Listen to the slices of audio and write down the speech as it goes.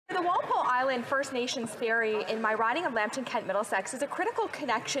The Walpole Island First Nations Ferry in my riding of Lambton, Kent, Middlesex is a critical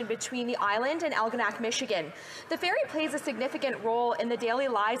connection between the island and Algonac, Michigan. The ferry plays a significant role in the daily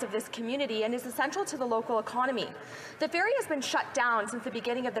lives of this community and is essential to the local economy. The ferry has been shut down since the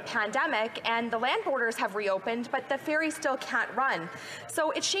beginning of the pandemic, and the land borders have reopened, but the ferry still can't run.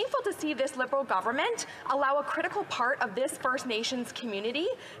 So it's shameful to see this Liberal government allow a critical part of this First Nations community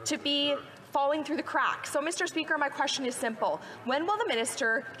to be falling through the cracks. So, Mr. Speaker, my question is simple. When will the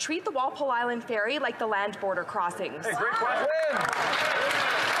minister treat the Walpole Island Ferry like the land border crossings? Hey, great question.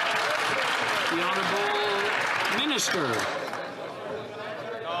 The Honourable Minister.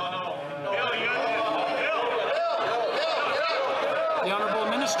 The Honourable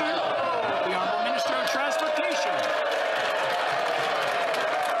Minister. The Honourable Minister of Transportation.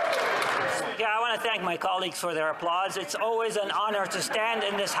 Yeah, I want to thank my colleagues for their applause. It's always an honor to stand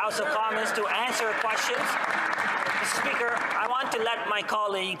in this House of Commons to answer questions. Mr. Speaker, I want to let my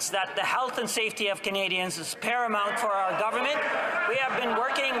colleagues that the health and safety of Canadians is paramount for our government. We have been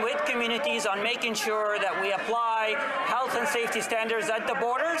working with communities on making sure that we apply health and safety standards at the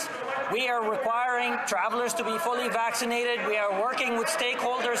borders. We are requiring travelers to be fully vaccinated. We are working with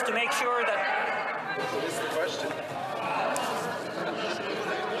stakeholders to make sure that... What is the question?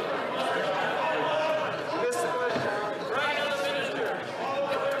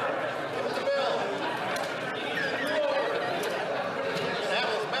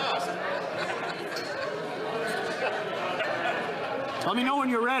 Let me know when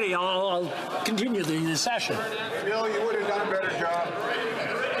you're ready. I'll continue the session. Bill, you would have done a better job.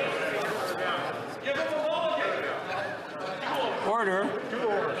 Order.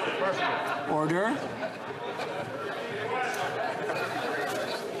 Order.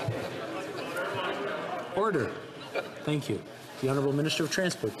 Order. Thank you. The Honourable Minister of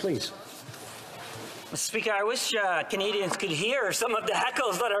Transport, please. Mr. Speaker, I wish Canadians could hear some of the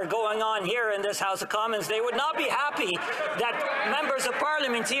heckles that are going on here in this House of Commons. They would not be happy that members of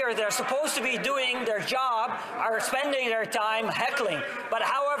Parliament here, they're supposed to be doing their job, are spending their time heckling. But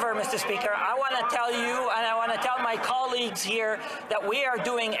however, Mr. Speaker, I want to tell you and I want to tell my colleagues here that we are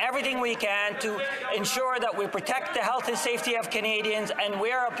doing everything we can to ensure that we protect the health and safety of Canadians, and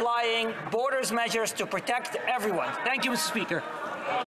we are applying borders measures to protect everyone. Thank you, Mr. Speaker.